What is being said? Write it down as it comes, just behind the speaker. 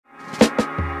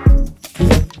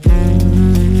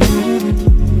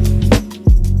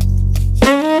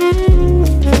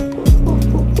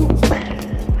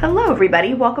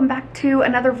everybody, welcome back to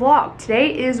another vlog.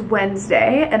 Today is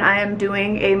Wednesday and I am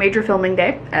doing a major filming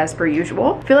day as per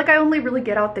usual. I feel like I only really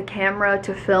get out the camera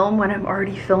to film when I'm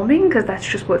already filming because that's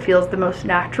just what feels the most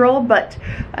natural, but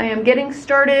I am getting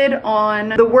started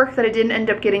on the work that I didn't end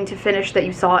up getting to finish that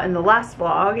you saw in the last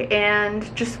vlog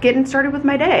and just getting started with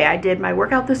my day. I did my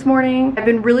workout this morning. I've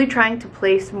been really trying to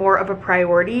place more of a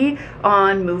priority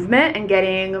on movement and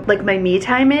getting like my me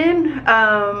time in.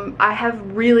 I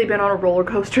have really been on a roller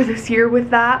coaster this year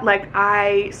with that. Like,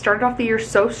 I started off the year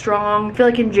so strong. I feel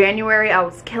like in January I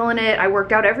was killing it. I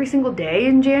worked out every single day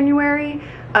in January.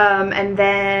 And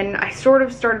then I sort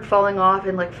of started falling off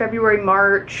in like February,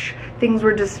 March. Things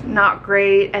were just not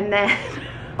great. And then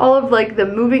all of like the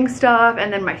moving stuff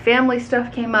and then my family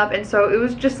stuff came up, and so it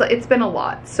was just like, it's been a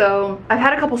lot. So I've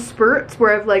had a couple spurts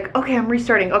where I've like, okay, I'm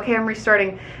restarting,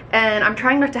 and I'm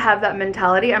trying not to have that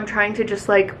mentality. I'm trying to just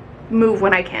like move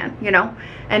when I can, you know,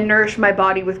 and nourish my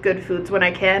body with good foods when I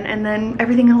can, and then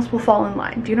everything else will fall in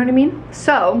line. Do you know what I mean?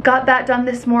 So got that done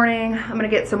this morning. I'm gonna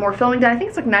get some more filming done. I think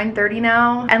it's like 9:30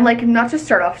 now, and like, not to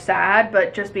start off sad,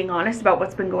 but just being honest about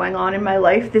what's been going on in my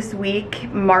life. This week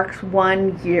marks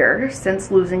 1 year since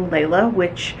losing Layla,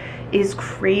 which is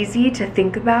crazy to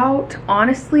think about,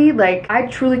 honestly. Like, I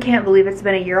truly can't believe it's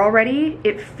been a year already.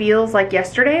 It feels like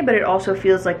yesterday, but it also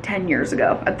feels like 10 years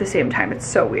ago at the same time. It's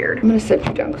so weird. I'm gonna set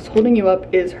you down because holding you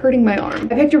up is hurting my arm.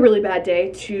 I picked a really bad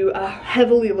day to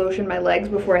heavily lotion my legs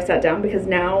before I sat down because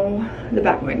now the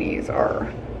back of my knees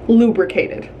are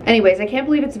lubricated. Anyways, I can't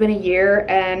believe it's been a year,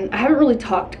 and I haven't really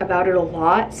talked about it a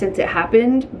lot since it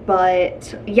happened,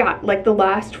 but yeah, like the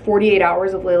last 48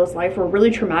 hours of Layla's life were really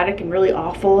traumatic and really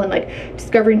awful, and like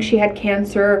discovering she had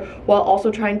cancer while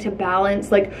also trying to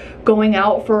balance like going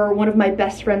out for one of my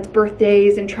best friend's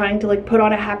birthdays and trying to like put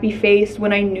on a happy face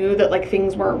when I knew that like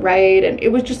things weren't right, and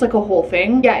it was just like a whole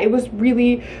thing. Yeah, it was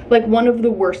really like one of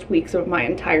the worst weeks of my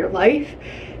entire life.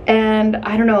 And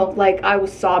I don't know, like, I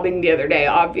was sobbing the other day,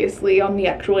 obviously, on the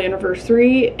actual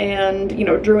anniversary, and you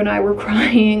know, Drew and I were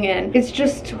crying, and it's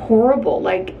just horrible.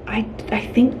 Like, I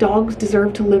think dogs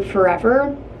deserve to live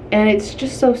forever, and it's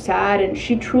just so sad. And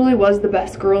she truly was the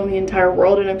best girl in the entire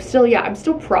world, and I'm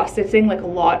still processing like a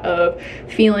lot of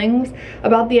feelings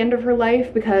about the end of her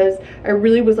life, because I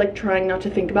really was like trying not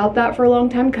to think about that for a long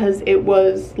time because it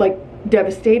was like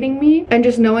devastating me. And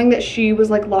just knowing that she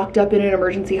was like locked up in an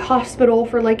emergency hospital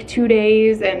for like 2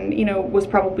 days, and you know, was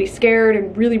probably scared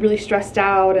and really stressed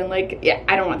out, and like, yeah,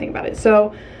 I don't want to think about it.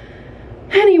 So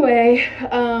anyway,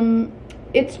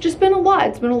 it's just been a lot.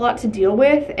 It's been a lot to deal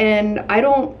with, and I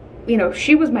don't, you know,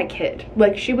 she was my kid.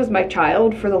 Like, she was my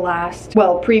child for the last,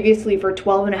 well, previously for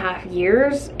 12.5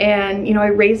 years. And, you know, I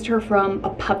raised her from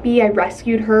a puppy. I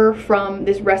rescued her from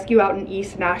this rescue out in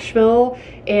East Nashville.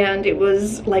 And it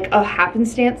was like a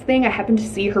happenstance thing. I happened to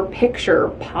see her picture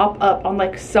pop up on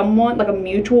like someone, like a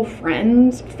mutual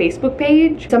friend's Facebook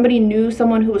page. Somebody knew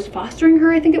someone who was fostering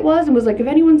her, I think it was, and was like, if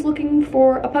anyone's looking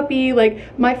for a puppy,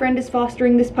 like my friend is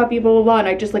fostering this puppy, blah, blah, blah. And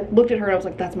I just like looked at her and I was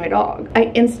like, that's my dog. I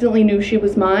instantly knew she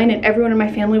was mine. And everyone in my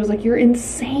family was like, you're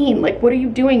insane. Like, what are you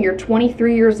doing? You're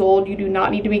 23 years old. You do not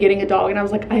need to be getting a dog. And I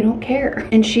was like, I don't care.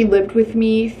 And she lived with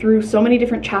me through so many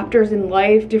different chapters in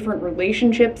life, different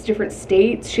relationships, different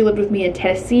states. She lived with me in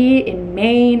Tennessee, in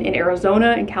Maine, in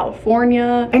Arizona, in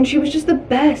California. And she was just the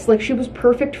best. Like, she was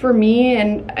perfect for me.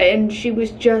 And she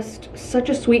was just such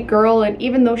a sweet girl. And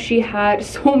even though she had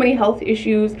so many health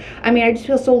issues, I mean, I just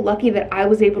feel so lucky that I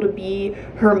was able to be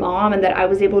her mom, and that I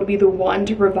was able to be the one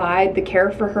to provide the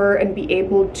care for her and be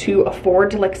able to afford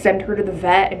to like send her to the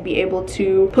vet and be able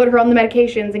to put her on the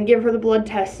medications and give her the blood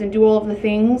tests and do all of the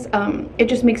things. It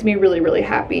just makes me really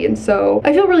happy. And so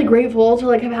I feel really grateful to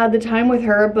like have had the time with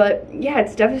her. But yeah,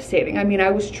 it's devastating. I mean, I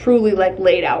was truly like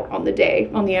laid out on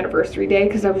the anniversary day,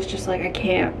 because I was just like, I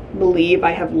can't believe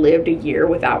I have lived a year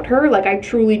without her. Like, I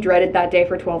truly dreaded that day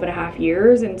for 12.5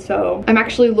 years. And so I'm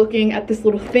actually looking at this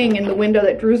little thing in the window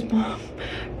that Drew's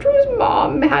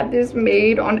mom had this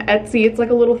made on Etsy. It's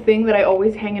like a little thing that I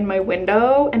always hang in my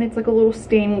window, and it's like a little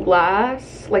stained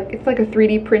glass, like it's like a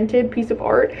 3D printed piece of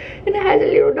art, and it has a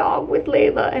little dog with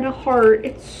Layla and a heart.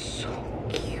 It's so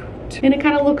cute, and it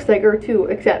kind of looks like her too,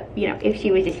 except, you know, if she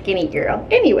was a skinny girl.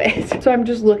 Anyways, so I'm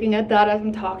just looking at that as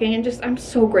I'm talking, and just I'm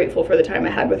so grateful for the time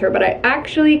I had with her. But I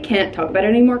actually can't talk about it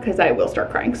anymore because I will start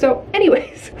crying. So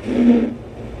anyways,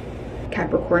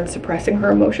 Capricorn suppressing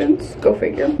her emotions, go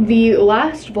figure. The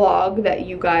last vlog that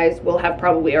you guys will have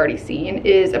probably already seen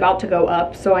is about to go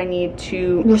up, so I need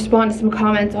to respond to some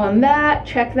comments on that,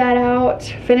 check that out,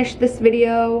 finish this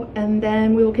video, and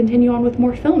then we will continue on with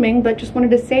more filming. But just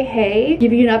wanted to say hey,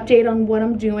 give you an update on what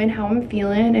I'm doing, how I'm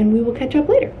feeling, and we will catch up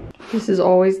later. This is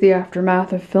always the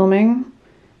aftermath of filming.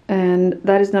 and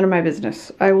that is none of my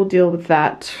business. I will deal with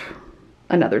that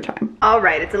another time. All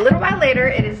right, it's a little while later.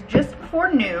 It is just before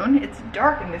noon. It's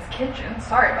dark in this kitchen.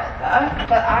 Sorry about that.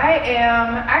 But I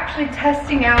am actually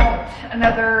testing out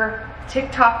another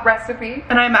TikTok recipe,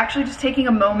 and I'm actually just taking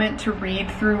a moment to read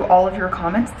through all of your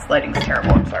comments. This lighting's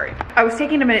terrible, I'm sorry. I was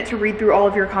taking a minute to read through all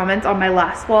of your comments on my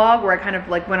last vlog where I kind of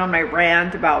like went on my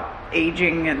rant about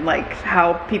aging and like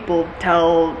how people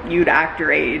tell you to act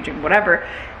your age and whatever.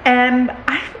 And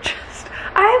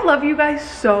I love you guys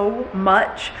so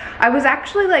much. I was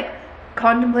actually like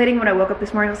contemplating when I woke up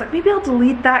this morning, I was like, maybe I'll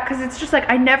delete that, because it's just like,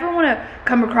 I never want to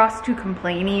come across too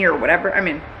complainy or whatever. I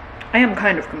mean, I am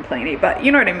kind of complainy, but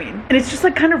you know what I mean. And it's just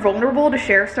like kind of vulnerable to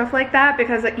share stuff like that,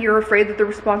 because like, you're afraid that the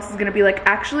response is gonna be like,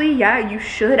 actually, yeah, you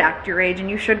should act your age and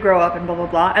you should grow up and blah, blah,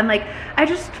 blah. And like,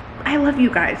 I love you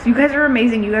guys. You guys are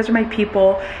amazing. You guys are my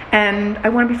people, and I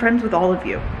want to be friends with all of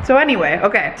you. So anyway,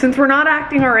 okay, since we're not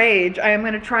acting our age, I am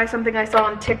gonna try something I saw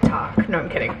on TikTok. No, I'm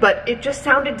kidding. But it just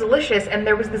sounded delicious, and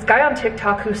there was this guy on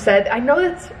TikTok who said, I know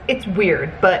it's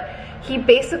weird, but he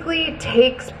basically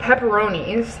takes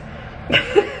pepperonis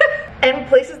and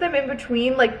places them in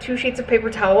between like 2 sheets of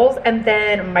paper towels and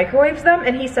then microwaves them,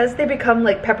 and he says they become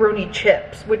like pepperoni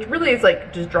chips, which really is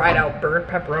like just dried out burnt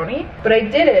pepperoni. But I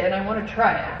did it and I want to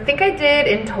try it. I think I did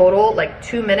in total like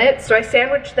 2 minutes. So I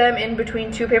sandwiched them in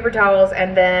between 2 paper towels,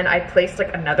 and then I placed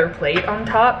like another plate on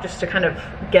top just to kind of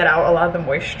get out a lot of the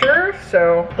moisture.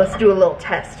 So let's do a little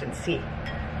test and see.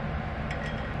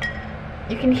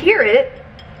 You can hear it.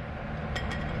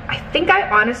 I think I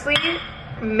honestly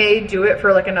may do it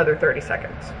for like another 30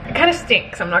 seconds. It kind of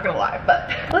stinks, I'm not gonna lie, but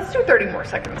let's do 30 more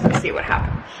seconds and see what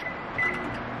happens.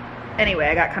 Anyway,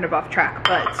 I got kind of off track,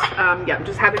 but yeah, I'm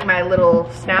just having my little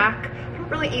snack. I don't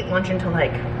really eat lunch until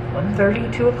like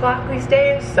 1:30, 2 o'clock these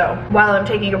days. So while I'm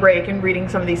taking a break and reading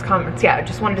some of these comments, yeah, I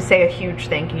just wanted to say a huge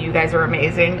thank you. You guys are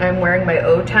amazing. I'm wearing my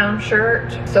O-Town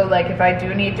shirt, so like if I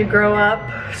do need to grow up,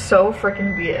 so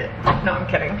freaking be it. No, I'm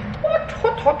kidding.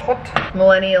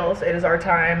 Millennials, it is our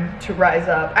time to rise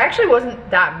up. I actually wasn't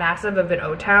that massive of an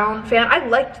O-Town fan. I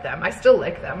liked them. I still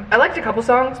like them. I liked a couple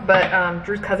songs, but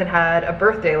Drew's cousin had a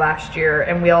birthday last year,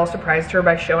 and we all surprised her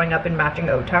by showing up in matching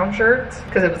O-Town shirts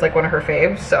because it was like one of her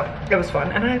faves, so it was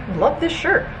fun. And I love this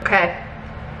shirt. Okay,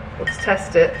 let's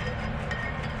test it.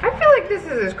 I feel like this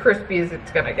is as crispy as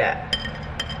it's gonna get.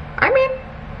 I mean,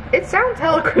 it sounds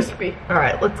hella crispy. All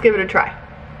right, let's give it a try.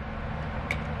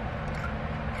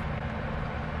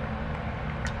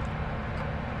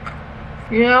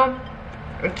 You know,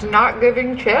 it's not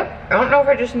giving chip. I don't know if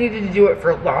I just needed to do it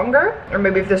for longer, or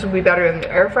maybe if this would be better in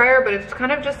the air fryer, but it's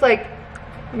kind of just like,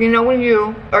 you know, when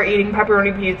you are eating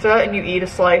pepperoni pizza and you eat a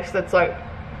slice that's like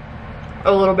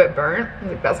a little bit burnt,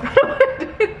 like that's kind of what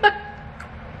it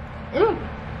is.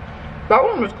 That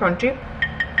one was crunchy.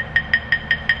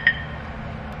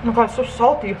 Oh my god, it's so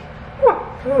salty.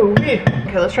 Oh,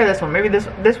 okay, let's try this one. Maybe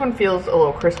this one feels a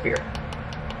little crispier.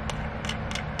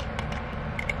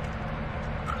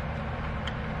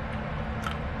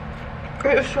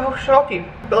 It's so salty,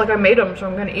 but like I made them, so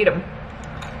I'm gonna eat them.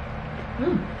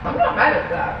 I'm not mad at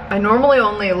that. I normally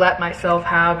only let myself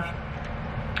have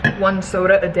 1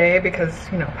 soda a day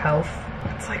because, you know, health.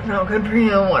 It's like not good for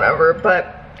you, whatever.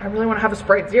 But I really want to have a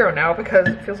Sprite Zero now because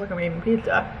it feels like I'm eating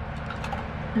pizza.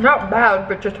 Not bad,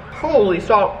 but just holy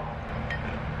salt.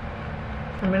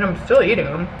 I mean, I'm still eating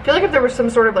them. I feel like if there was some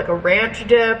sort of like a ranch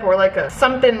dip or like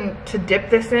something to dip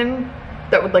this in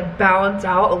that would like balance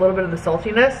out a little bit of the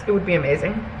saltiness, it would be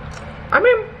amazing. I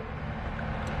mean,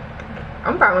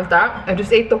 I'm fine with that. I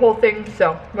just ate the whole thing,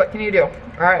 so what can you do? All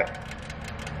right,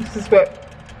 this is what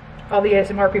all the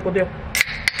ASMR people do.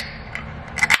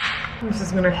 This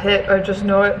is gonna hit, I just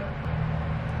know it.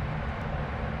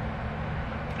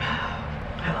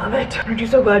 I love it. Aren't you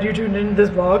so glad you tuned into this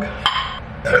vlog?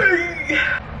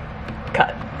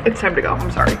 Cut. It's time to go,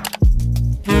 I'm sorry.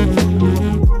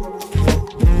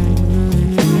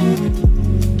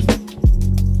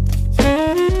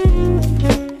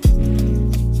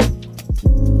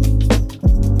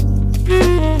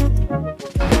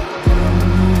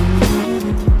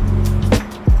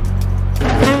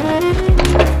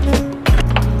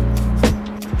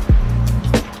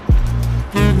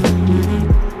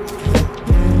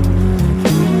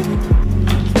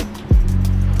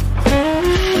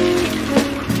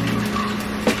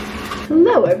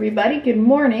 Hello everybody, good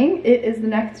morning. It is the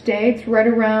next day. It's right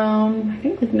around, I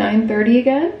think like 9:30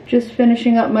 again. Just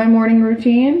finishing up my morning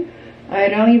routine. I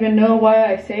don't even know why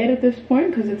I say it at this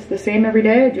point because it's the same every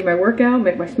day. I do my workout,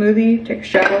 make my smoothie, take a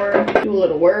shower, do a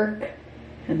little work,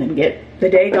 and then get the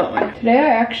day going. Today I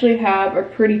actually have a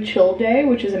pretty chill day,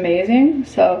 which is amazing.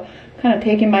 So kind of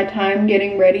taking my time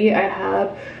getting ready. I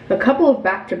have a couple of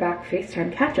back-to-back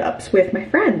FaceTime catch-ups with my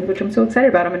friends, which I'm so excited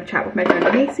about. I'm gonna chat with my friend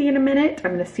Macy in a minute.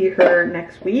 I'm gonna see her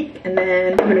next week, and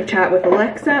then I'm gonna chat with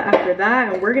Alexa after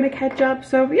that, and we're gonna catch up.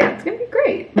 So yeah, it's gonna be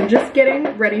great. I'm just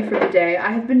getting ready for the day.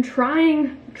 I have been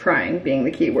trying being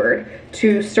the key word,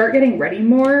 to start getting ready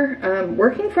more.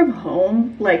 Working from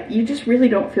home, like, you just really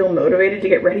don't feel motivated to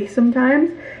get ready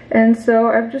sometimes. And so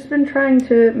I've just been trying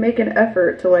to make an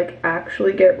effort to like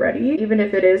actually get ready, even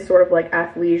if it is sort of like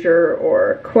athleisure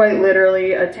or quite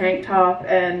literally a tank top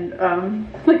and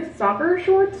like soccer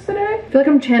shorts today. I feel like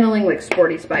I'm channeling like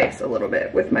Sporty Spice a little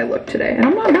bit with my look today, and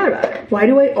I'm not mad about it. Why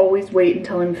do I always wait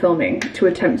until I'm filming to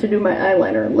attempt to do my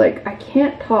eyeliner? Like, I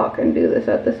can't talk and do this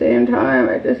at the same time.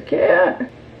 I just can't.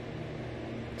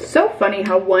 So funny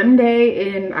how one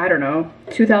day in, I don't know,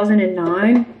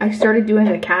 2009, I started doing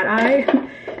a cat eye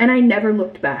and I never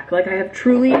looked back. Like, I have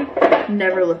truly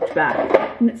never looked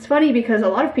back. And it's funny because a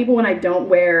lot of people, when I don't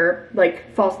wear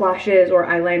like false lashes or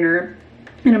eyeliner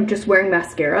and I'm just wearing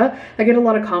mascara, I get a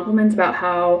lot of compliments about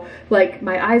how like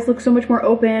my eyes look so much more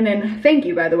open, and thank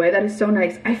you, by the way, that is so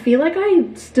nice. I feel like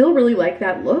I still really like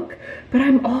that look, but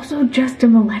I'm also just a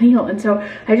millennial, and so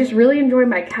I just really enjoy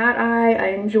my cat eye. I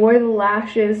enjoy the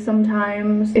lashes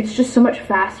sometimes. It's just so much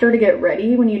faster to get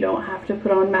ready when you don't have to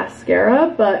put on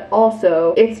mascara, but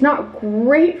also it's not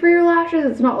great for your lashes.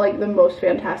 It's not like the most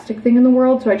fantastic thing in the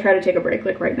world, so I try to take a break.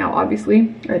 Like right now,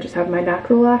 obviously, I just have my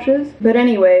natural lashes. But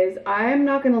anyways, I'm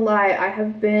not gonna lie, I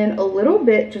have been a little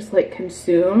bit just like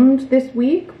consumed this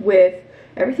week with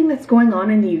everything that's going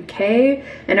on in the UK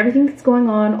and everything that's going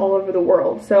on all over the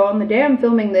world. So on the day I'm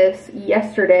filming this,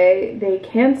 yesterday, they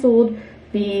canceled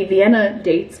the Vienna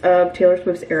dates of Taylor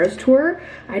Swift's Eras Tour.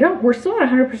 We're still not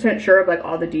 100% sure of like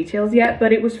all the details yet,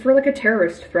 but it was for like a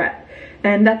terrorist threat.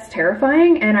 And that's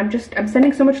terrifying, and I'm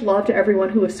sending so much love to everyone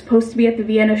who was supposed to be at the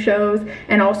Vienna shows,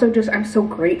 and also just I'm so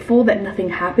grateful that nothing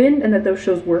happened and that those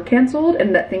shows were canceled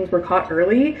and that things were caught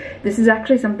early. This is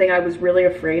actually something I was really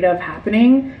afraid of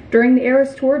happening during the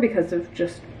Eras Tour because of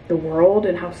just the world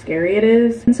and how scary it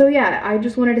is. And so yeah, I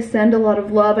just wanted to send a lot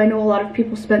of love. I know a lot of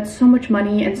people spent so much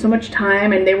money and so much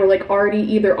time, and they were like already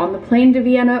either on the plane to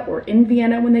Vienna or in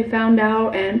Vienna when they found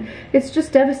out, and it's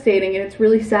just devastating and it's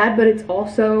really sad, but it's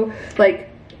also like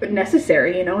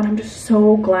necessary, you know, and I'm just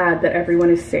so glad that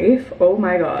everyone is safe. Oh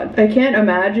my god. I can't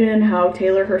imagine how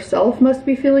Taylor herself must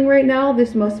be feeling right now.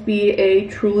 This must be a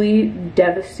truly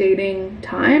devastating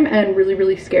time and really,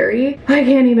 really scary. I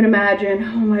can't even imagine.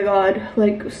 Oh my god,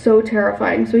 like so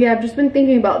terrifying. So yeah, I've just been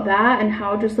thinking about that and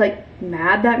how just like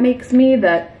mad that makes me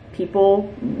that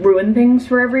people ruin things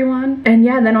for everyone. And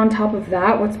yeah, then on top of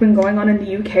that, what's been going on in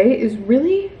the UK is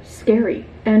really scary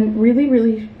and really,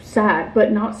 really sad,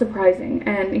 but not surprising.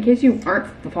 And in case you aren't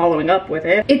following up with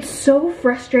it, it's so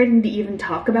frustrating to even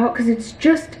talk about because it's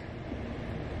just,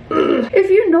 if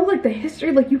you know like the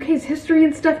history, like UK's history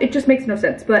and stuff, it just makes no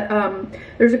sense. But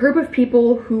there's a group of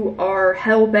people who are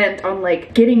hell-bent on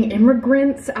like getting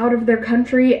immigrants out of their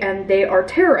country, and they are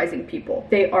terrorizing people.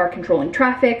 They are controlling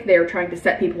traffic, they are trying to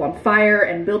set people on fire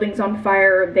and buildings on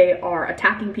fire, they are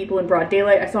attacking people in broad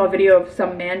daylight. I saw a video of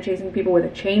some man chasing people with a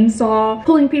chainsaw,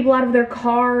 pulling people out of their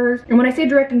cars. And when I say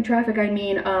directing traffic, I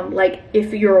mean like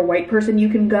if you're a white person you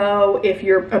can go, if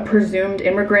you're a presumed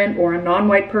immigrant or a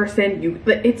non-white person,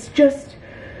 but it's just,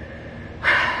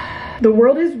 the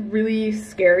world is really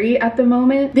scary at the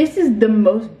moment. This is the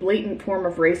most blatant form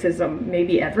of racism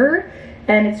maybe ever,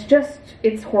 and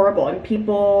it's horrible. And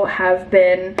people have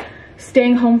been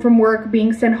staying home from work,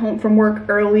 being sent home from work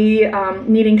early,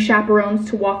 needing chaperones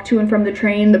to walk to and from the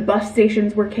train. The bus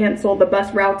stations were canceled, the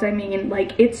bus routes, I mean,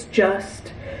 like, it's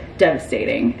just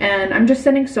devastating. And I'm just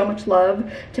sending so much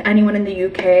love to anyone in the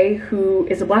UK who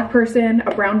is a black person,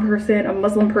 a brown person, a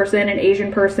Muslim person, an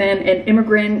Asian person, an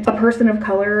immigrant, a person of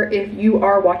color. If you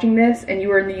are watching this and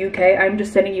you are in the UK, I'm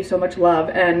just sending you so much love,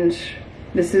 and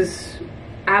this is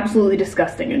absolutely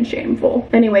disgusting and shameful.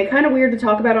 Anyway, kind of weird to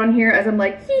talk about on here as I'm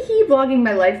like hee vlogging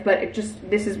my life, but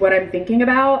this is what I'm thinking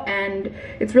about, and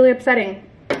it's really upsetting.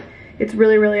 It's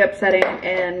really, really upsetting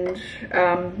and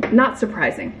not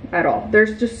surprising at all.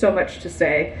 There's just so much to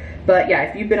say. But yeah,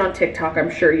 if you've been on TikTok, I'm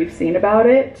sure you've seen about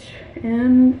it.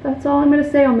 And that's all I'm gonna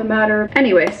say on the matter.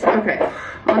 Anyways, okay,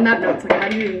 on that note, it's like, how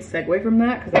do you even segue from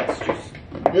that? Because that's just,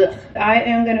 ugh. I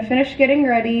am gonna finish getting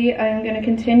ready. I am gonna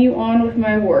continue on with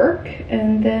my work,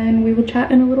 and then we will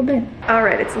chat in a little bit. All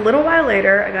right, it's a little while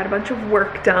later. I got a bunch of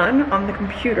work done on the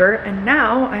computer, and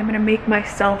now I'm gonna make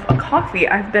myself a coffee.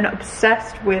 I've been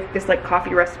obsessed with this like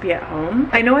coffee recipe at home.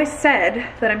 I know I said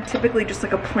that I'm typically just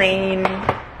like a plain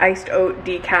iced oat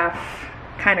decaf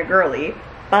kind of girly,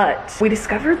 but we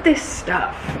discovered this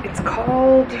stuff. It's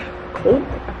called cold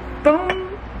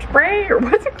foam spray, or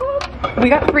what's it called? We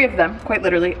got 3 of them, quite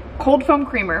literally. Cold foam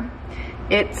creamer.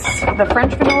 It's the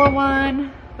French vanilla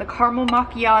one, the caramel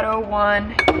macchiato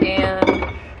one,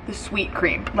 and the sweet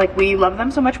cream. Like, we love them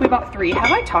so much we bought 3.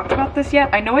 Have I talked about this yet?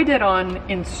 I know I did on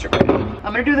Instagram.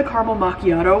 I'm gonna do the caramel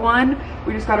macchiato one.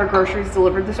 We just got our groceries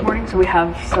delivered this morning, so we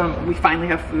finally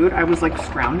have food. I was like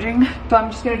scrounging. So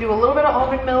I'm just gonna do a little bit of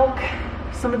almond milk,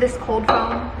 some of this cold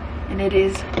foam, and it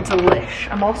is delish.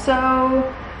 I'm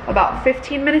also about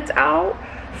 15 minutes out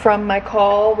from my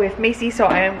call with Macy, so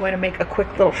I am going to make a quick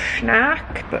little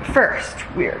snack. But first,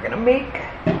 we are gonna make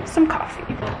some coffee.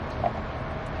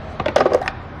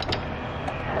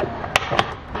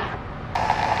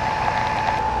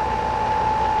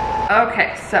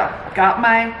 Okay, so got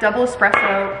my double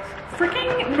espresso.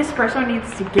 Freaking Nespresso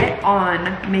needs to get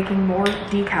on making more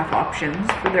decaf options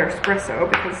for their espresso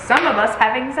because some of us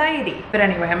have anxiety. But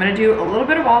anyway, I'm gonna do a little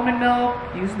bit of almond milk.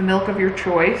 Use the milk of your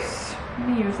choice. I'm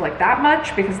gonna use like that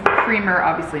much because the creamer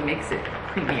obviously makes it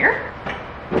creamier.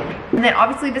 And then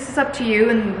obviously this is up to you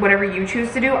and whatever you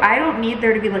choose to do. I don't need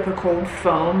there to be like a cold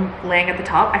foam laying at the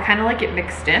top. I kind of like it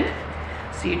mixed in.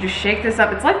 So you just shake this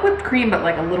up. It's like whipped cream, but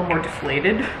like a little more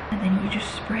deflated. And then you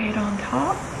just spray it on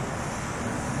top.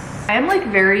 I am like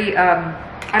very,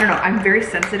 I don't know, I'm very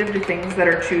sensitive to things that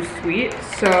are too sweet.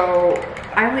 So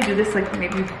I only do this like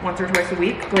maybe once or twice a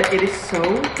week, but it is so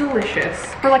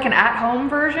delicious. For like an at-home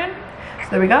version. So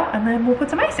there we go. And then we'll put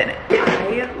some ice in it.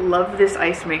 I love this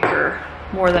ice maker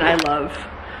more than I love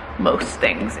most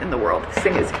things in the world. This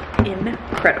thing is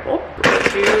incredible.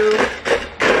 Do a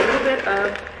little bit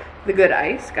of the good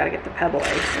ice. Gotta get the pebble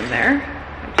ice in there.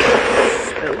 I just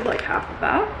spilled like half of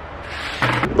that.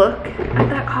 Look at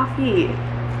that coffee.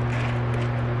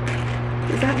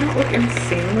 Does that not look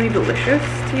insanely delicious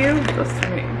to you? Just to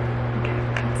me. Okay,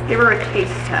 let's give her a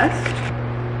taste test.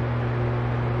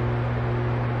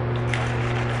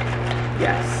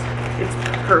 Yes, it's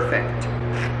perfect.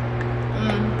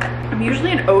 I'm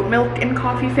usually an oat milk and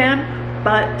coffee fan,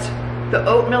 but the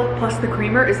oat milk plus the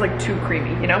creamer is like too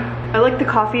creamy, you know? I like the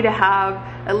coffee to have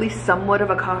at least somewhat of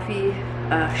a coffee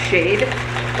shade.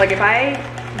 Like if I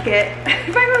go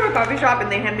to a coffee shop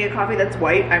and they hand me a coffee that's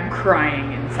white, I'm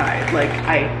crying inside. Like,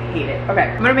 I hate it. Okay,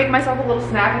 I'm gonna make myself a little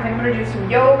snack. I think I'm gonna do some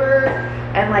yogurt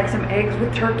and like some eggs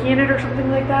with turkey in it or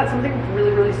something like that. Something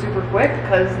really, really super quick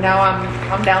because now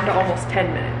I'm down to almost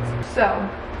 10 minutes. So,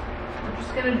 I'm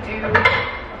just gonna do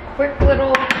a quick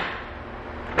little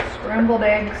scrambled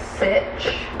egg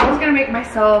sitch. I was gonna make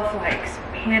myself like some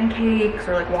pancakes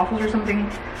or like waffles or something.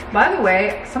 By the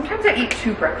way, sometimes I eat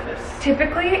 2 breakfasts.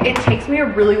 Typically, it takes me a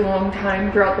really long time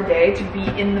throughout the day to be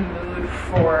in the mood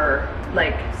for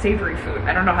like savory food.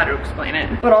 I don't know how to explain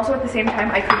it. But also at the same time,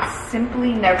 I could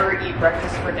simply never eat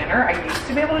breakfast for dinner. I used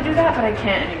to be able to do that, but I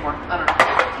can't anymore. I don't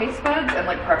know. Taste buds and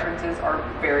like preferences are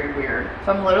very weird.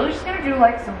 So I'm literally just gonna do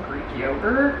like some Greek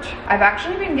yogurt. I've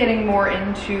actually been getting more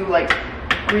into like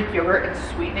Greek yogurt and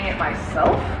sweetening it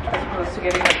myself as opposed to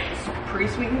getting like the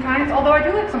pre-sweetened kinds, although I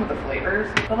do like some of the flavors,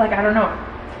 but like I don't know,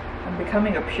 I'm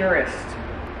becoming a purist.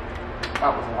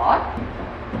 That was a lot.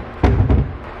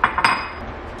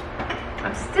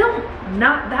 I'm still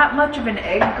not that much of an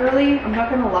egg girly, I'm not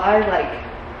gonna lie. Like,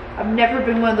 I've never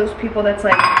been one of those people that's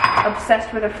like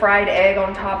obsessed with a fried egg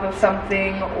on top of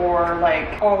something or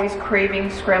like always craving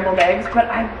scrambled eggs, but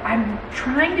I'm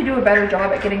trying to do a better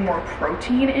job at getting more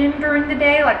protein in during the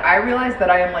day. Like, I realize that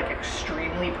I am like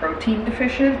extremely protein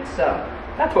deficient, so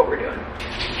that's what we're doing.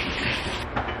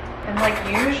 And like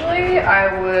usually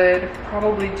I would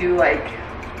probably do like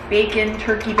bacon,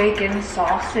 turkey bacon,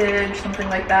 sausage, something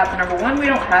like that. But number 1, we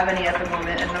don't have any at the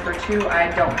moment, and number 2,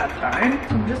 I don't have time.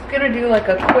 So I'm just gonna do like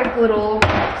a quick little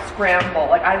scramble.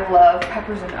 Like, I love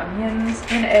peppers and onions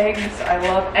and eggs. I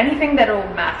love anything that'll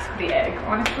mask the egg,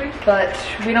 honestly. But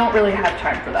we don't really have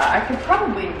time for that. I could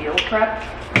probably meal prep,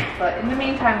 but in the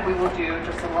meantime, we will do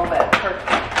just a little bit of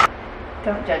turkey.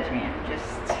 Don't judge me, I'm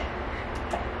just,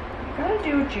 you gotta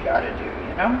do what you gotta do,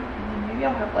 you know? And then maybe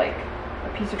I'll have like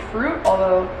a piece of fruit,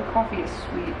 although the coffee is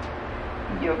sweet,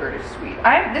 the yogurt is sweet.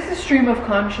 This is stream of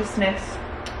consciousness.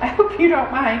 I hope you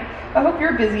don't mind. I hope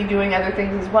you're busy doing other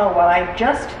things as well while I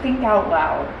just think out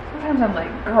loud. Sometimes I'm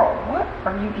like, girl, what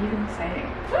are you even saying?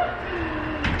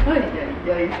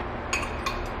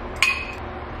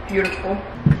 Beautiful.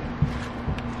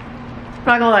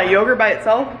 Not gonna lie, yogurt by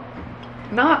itself,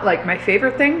 not like my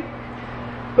favorite thing,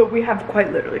 but we have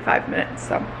quite literally 5 minutes,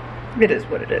 so It is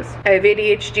what it is. I have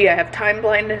ADHD, I have time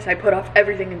blindness, I put off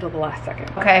everything until the last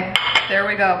second. Okay, there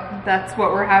we go. That's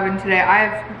what we're having today.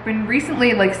 I've been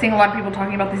recently like seeing a lot of people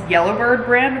talking about this Yellowbird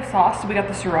brand of sauce, so we got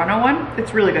the Serrano one.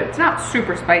 It's really good. It's not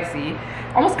super spicy.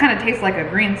 Almost kind of tastes like a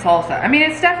green salsa. I mean,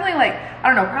 it's definitely like, I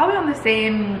don't know, probably on the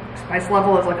same spice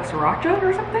level as like a sriracha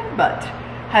or something, but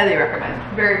highly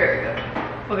recommend. Very, very good.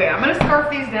 Okay, I'm gonna scarf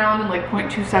these down in like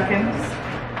 0.2 seconds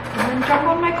and then jump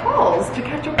on my calls to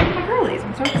catch up with my girlies.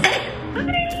 I'm so excited.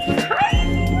 Hi.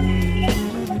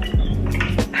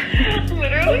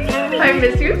 Literally. I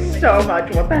miss you so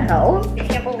much. What the hell? I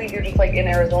can't believe you're just like in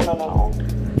Arizona now.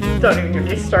 Don't even get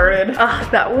me started.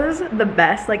 That was the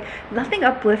best. Like, nothing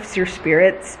uplifts your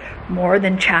spirits more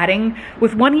than chatting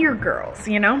with one of your girls,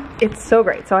 you know? It's so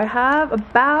great. So I have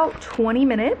about 20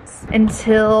 minutes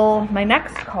until my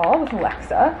next call with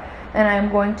Alexa, and I'm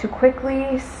going to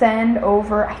quickly send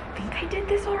over, I think I did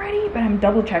this already, but I'm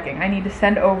double checking. I need to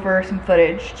send over some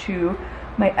footage to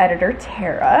my editor,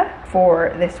 Tara,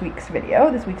 for this week's video,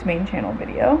 this week's main channel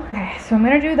video. Okay, so I'm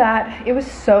gonna do that. It was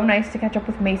so nice to catch up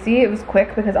with Macy. It was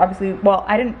quick because obviously, well,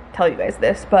 I didn't tell you guys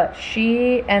this, but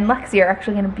she and Lexi are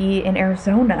actually gonna be in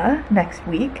Arizona next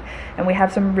week, and we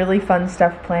have some really fun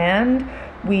stuff planned.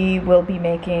 We will be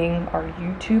making our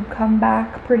YouTube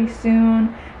comeback pretty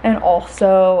soon, and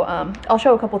also I'll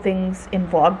show a couple things in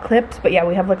vlog clips, but yeah,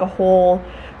 we have like a whole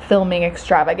filming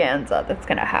extravaganza that's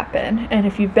gonna happen. And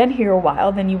if you've been here a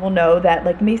while, then you will know that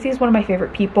like Macy is one of my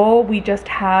favorite people. We just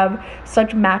have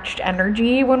such matched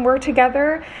energy when we're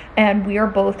together, and we are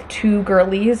both two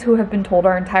girlies who have been told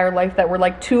our entire life that we're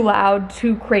like too loud,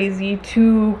 too crazy,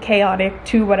 too chaotic,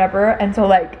 too whatever, and so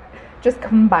like just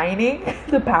combining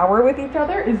the power with each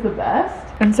other is the best.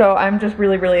 And so I'm just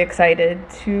really, really excited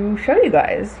to show you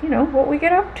guys, you know, what we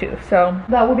get up to. So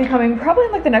that will be coming probably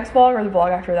in like the next vlog or the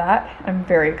vlog after that. I'm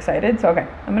very excited. So okay,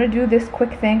 I'm gonna do this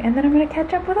quick thing and then I'm gonna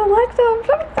catch up with Alexa. I'm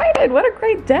so excited. What a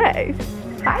great day.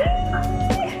 Bye.